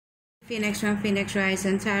Phoenix from Phoenix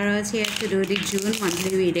Rising Tarot here to do the June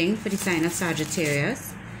monthly reading for the sign of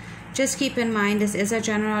Sagittarius. Just keep in mind this is a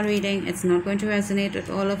general reading. It's not going to resonate with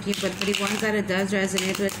all of you, but for the ones that it does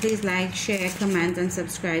resonate with, please like, share, comment, and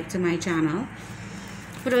subscribe to my channel.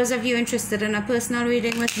 For those of you interested in a personal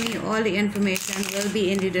reading with me, all the information will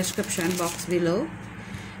be in the description box below.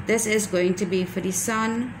 This is going to be for the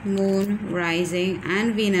Sun, Moon, Rising,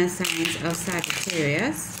 and Venus signs of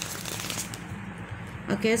Sagittarius.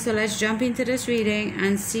 Okay, so let's jump into this reading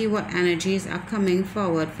and see what energies are coming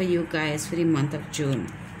forward for you guys for the month of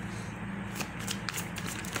June.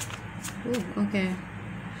 Ooh, okay.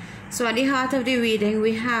 So at the heart of the reading,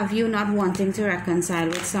 we have you not wanting to reconcile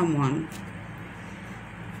with someone.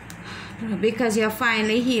 Because you're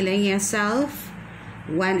finally healing yourself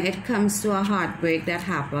when it comes to a heartbreak that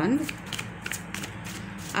happened.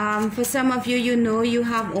 For some of you, you know you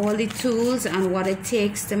have all the tools and what it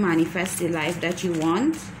takes to manifest the life that you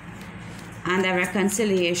want. And a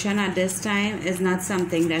reconciliation at this time is not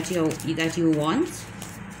something that you want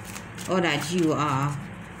or that you are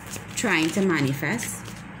trying to manifest.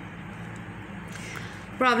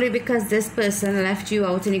 Probably because this person left you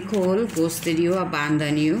out in the cold, ghosted you,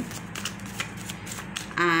 abandoned you.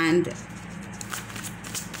 And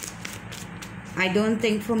I don't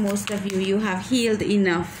think for most of you, you have healed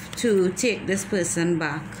enough to take this person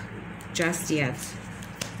back just yet.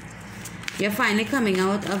 You're finally coming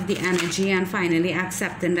out of the energy and finally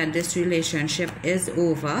accepting that this relationship is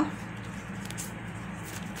over.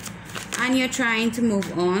 And you're trying to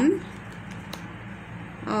move on.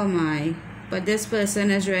 Oh my. But this person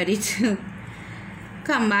is ready to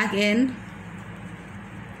come back in,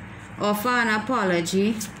 offer an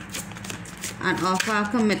apology, and offer a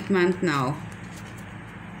commitment now.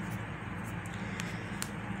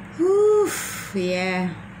 Oof,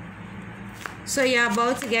 yeah. So you're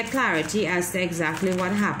about to get clarity as to exactly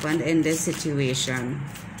what happened in this situation.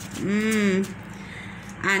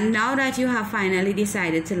 And now that you have finally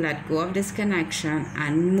decided to let go of this connection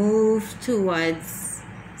and move towards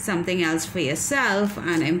something else for yourself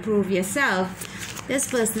and improve yourself,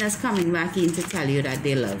 this person is coming back in to tell you that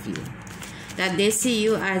they love you. That they see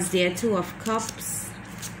you as their Two of Cups.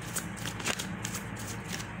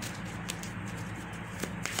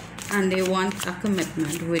 And they want a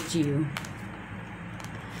commitment with you.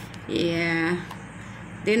 Yeah.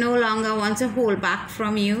 They no longer want to hold back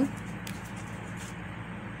from you.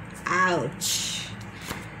 Ouch.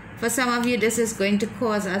 For some of you, this is going to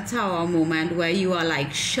cause a Tower moment where you are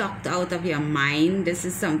like shocked out of your mind. This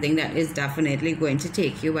is something that is definitely going to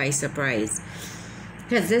take you by surprise.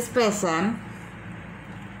 Because this person,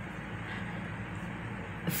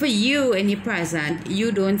 for you in the present,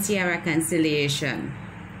 you don't see a reconciliation.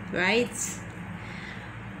 Right?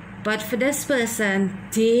 But for this person,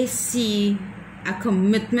 they see a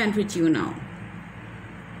commitment with you now.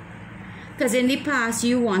 Because in the past,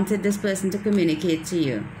 you wanted this person to communicate to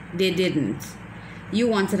you. They didn't. You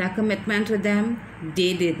wanted a commitment with them.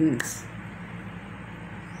 They didn't.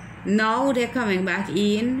 Now they're coming back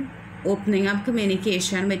in, opening up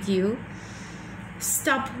communication with you.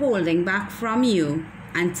 Stop holding back from you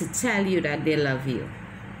and to tell you that they love you.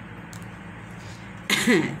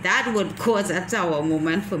 That would cause a Tower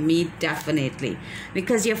moment for me, definitely.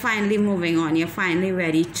 Because you're finally moving on. You're finally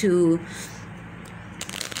ready to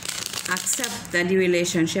accept that the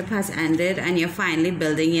relationship has ended. And you're finally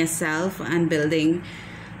building yourself and building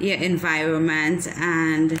your environment.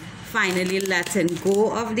 And finally letting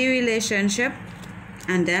go of the relationship.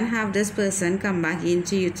 And then have this person come back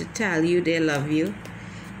into you to tell you they love you.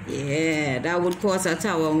 Yeah, that would cause a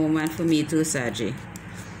Tower moment for me too, Saji.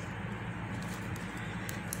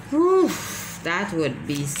 Oof, that would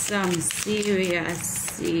be some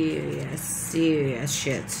serious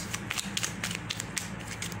shit.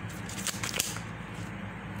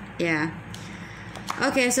 Yeah.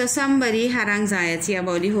 Okay, so somebody had anxiety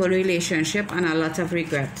about the whole relationship and a lot of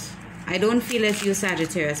regret. I don't feel it's you,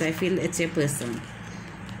 Sagittarius. I feel it's your person.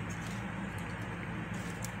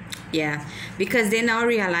 Yeah, because they now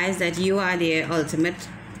realize that you are their ultimate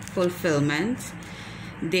fulfillment.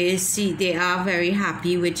 They are very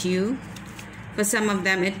happy with you. For some of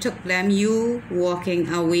them, it took them you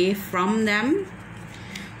walking away from them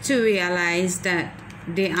to realize that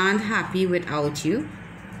they aren't happy without you.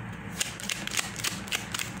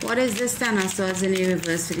 What is this Ten of Swords in the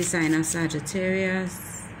reverse for the sign of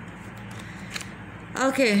Sagittarius?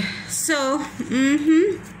 Okay, so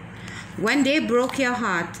when they broke your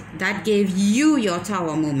heart, that gave you your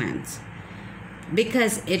Tower moment.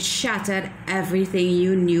 Because it shattered everything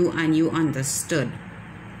you knew and you understood.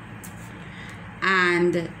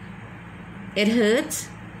 And it hurt.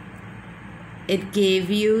 it gave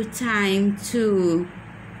you time to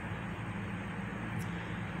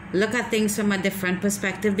look at things from a different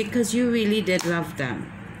perspective, because you really did love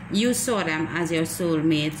them. You saw them as your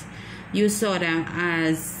soulmates. You saw them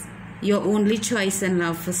as your only choice in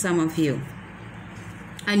love for some of you.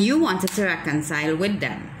 And you wanted to reconcile with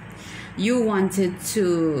them. You wanted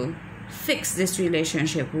to fix this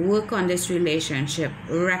relationship, work on this relationship,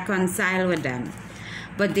 reconcile with them.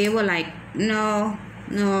 But they were like, no,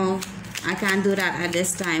 I can't do that at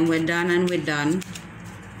this time. We're done and we're done.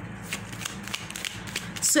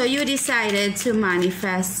 So you decided to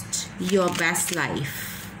manifest your best life.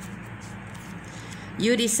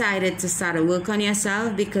 You decided to start to work on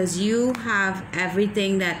yourself, because you have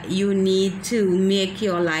everything that you need to make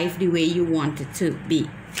your life the way you want it to be.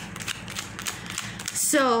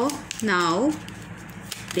 So now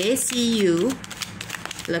they see you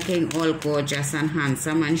looking all gorgeous and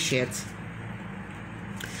handsome and shit,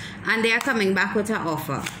 and they are coming back with an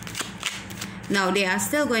offer. Now they are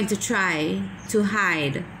still going to try to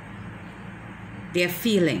hide their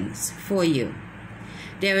feelings for you.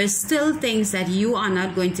 There is still things that you are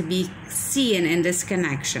not going to be seeing in this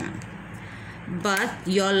connection. But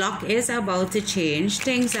your luck is about to change.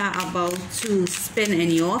 Things are about to spin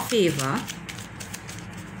in your favor.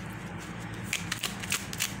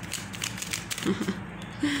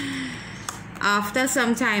 After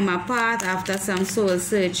some time apart, after some soul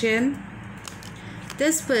searching,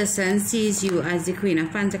 this person sees you as the Queen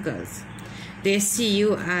of Pentacles. They see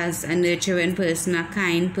you as a nurturing person, a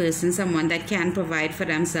kind person, someone that can provide for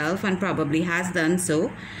themselves and probably has done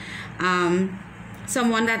so.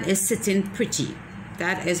 Someone that is sitting pretty.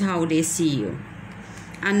 That is how they see you.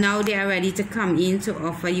 And now they are ready to come in to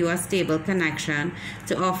offer you a stable connection,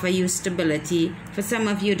 to offer you stability. For some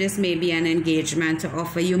of you, this may be an engagement, to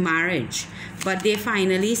offer you marriage. But they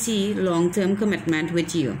finally see long-term commitment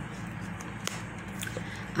with you.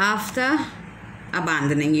 After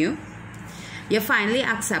abandoning you, you're finally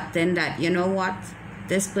accepting that, you know what,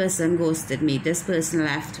 this person ghosted me, this person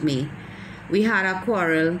left me, we had a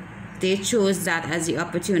quarrel, they chose that as the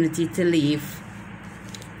opportunity to leave.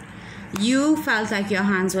 You felt like your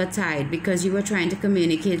hands were tied because you were trying to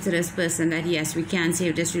communicate to this person that yes, we can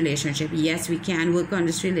save this relationship, yes, we can work on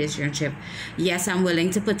this relationship, yes, I'm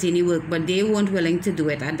willing to put in the work, but they weren't willing to do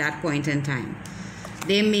it at that point in time.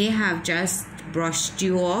 They may have just brushed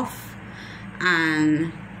you off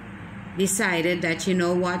and decided that, you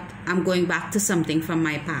know what, I'm going back to something from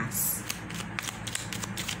my past.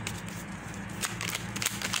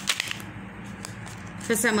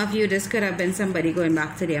 For some of you, this could have been somebody going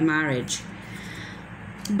back to their marriage.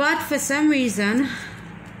 But for some reason,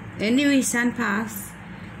 in the recent past,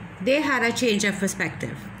 they had a change of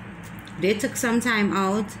perspective. They took some time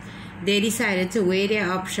out. They decided to weigh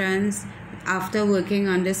their options after working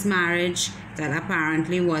on this marriage that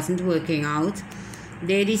apparently wasn't working out.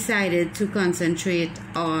 They decided to concentrate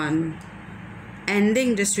on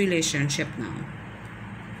ending this relationship now.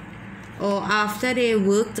 Or after they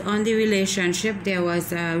worked on the relationship, there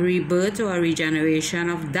was a rebirth or a regeneration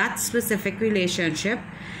of that specific relationship.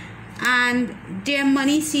 And their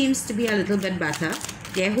money seems to be a little bit better.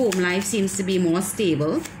 Their home life seems to be more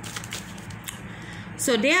stable.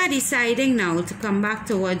 So they are deciding now to come back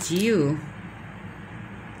towards you.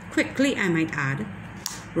 Quickly, I might add.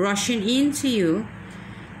 Rushing into you.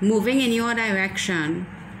 Moving in your direction.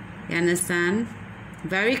 You understand?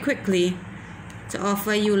 Very quickly to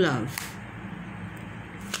offer you love.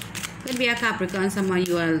 Could be a Capricorn, someone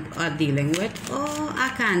you are dealing with, or a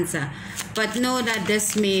Cancer. But know that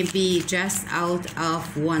this may be just out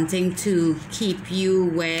of wanting to keep you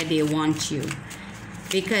where they want you.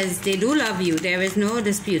 Because they do love you. There is no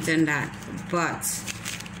dispute in that. But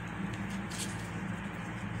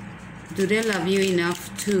do they love you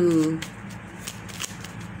enough to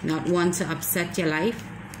not want to upset your life?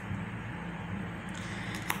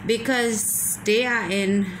 Because they are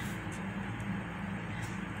in...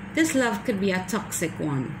 This love could be a toxic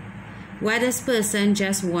one, where this person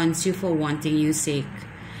just wants you for wanting you's sake,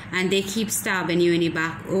 and they keep stabbing you in the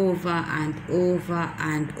back over and over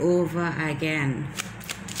and over again.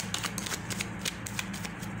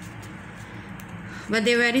 But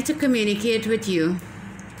they're ready to communicate with you,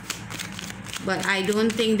 but I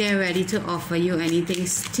don't think they're ready to offer you anything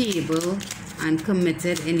stable and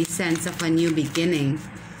committed in the sense of a new beginning.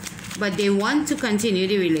 But they want to continue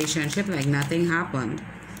the relationship like nothing happened.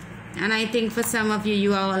 And I think for some of you,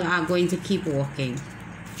 you all are going to keep walking.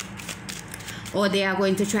 Or they are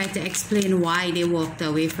going to try to explain why they walked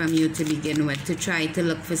away from you to begin with, to try to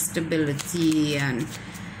look for stability and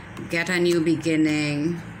get a new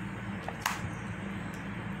beginning.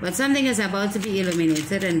 But something is about to be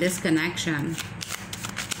illuminated in this connection.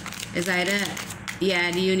 It's either,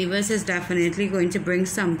 yeah, the universe is definitely going to bring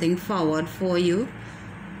something forward for you.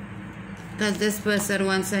 Because this person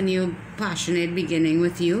wants a new passionate beginning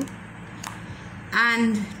with you.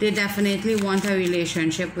 And they definitely want a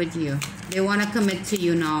relationship with you. They want to commit to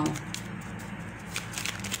you now.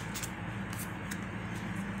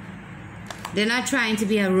 They're not trying to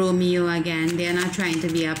be a Romeo again. They're not trying to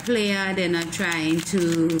be a player. They're not trying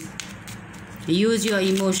to use your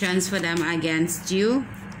emotions for them against you.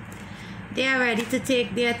 They are ready to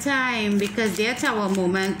take their time because their tower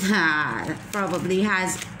moment probably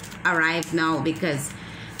has arrived now, because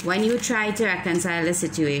when you try to reconcile the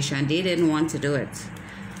situation, they didn't want to do it.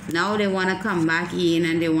 Now they want to come back in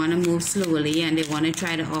and they want to move slowly and they want to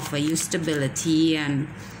try to offer you stability and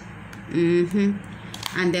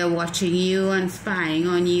and they're watching you and spying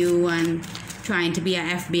on you and trying to be an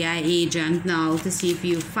FBI agent now to see if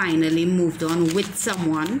you finally moved on with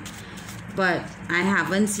someone. But I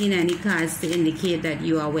haven't seen any cards to indicate that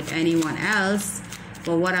you are with anyone else.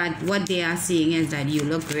 But what they are seeing is that you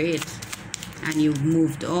look great and you've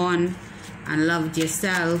moved on and loved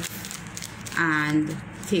yourself and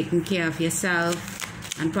taken care of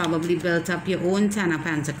yourself and probably built up your own Ten of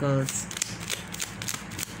Pentacles.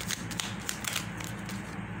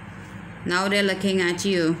 Now they're looking at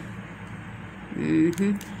you.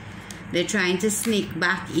 They're trying to sneak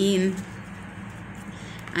back in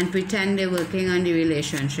and pretend they're working on the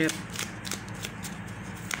relationship.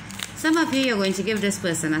 Some of you, you're going to give this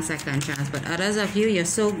person a second chance, but others of you, you're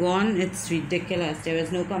so gone, it's ridiculous. There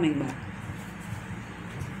is no coming back.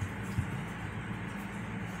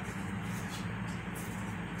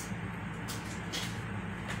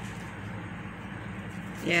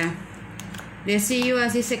 Yeah. They see you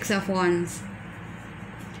as the Six of Wands.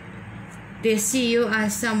 They see you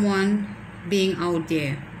as someone being out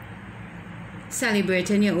there,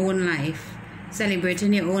 celebrating your own life,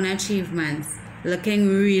 celebrating your own achievements, looking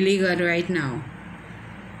really good right now.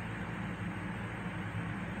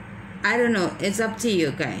 I don't know. It's up to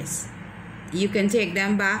you guys. You can take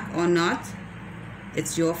them back or not.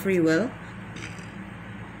 It's your free will.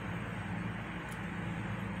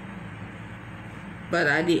 But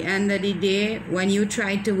at the end of the day, when you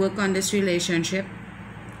tried to work on this relationship,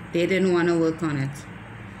 they didn't want to work on it.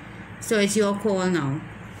 So it's your call now.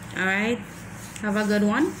 Alright? Have a good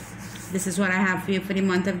one. This is what I have for you for the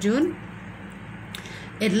month of June.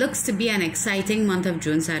 It looks to be an exciting month of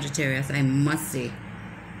June, Sagittarius, I must say.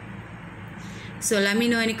 So let me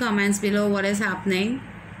know in the comments below what is happening.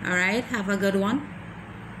 Alright? Have a good one.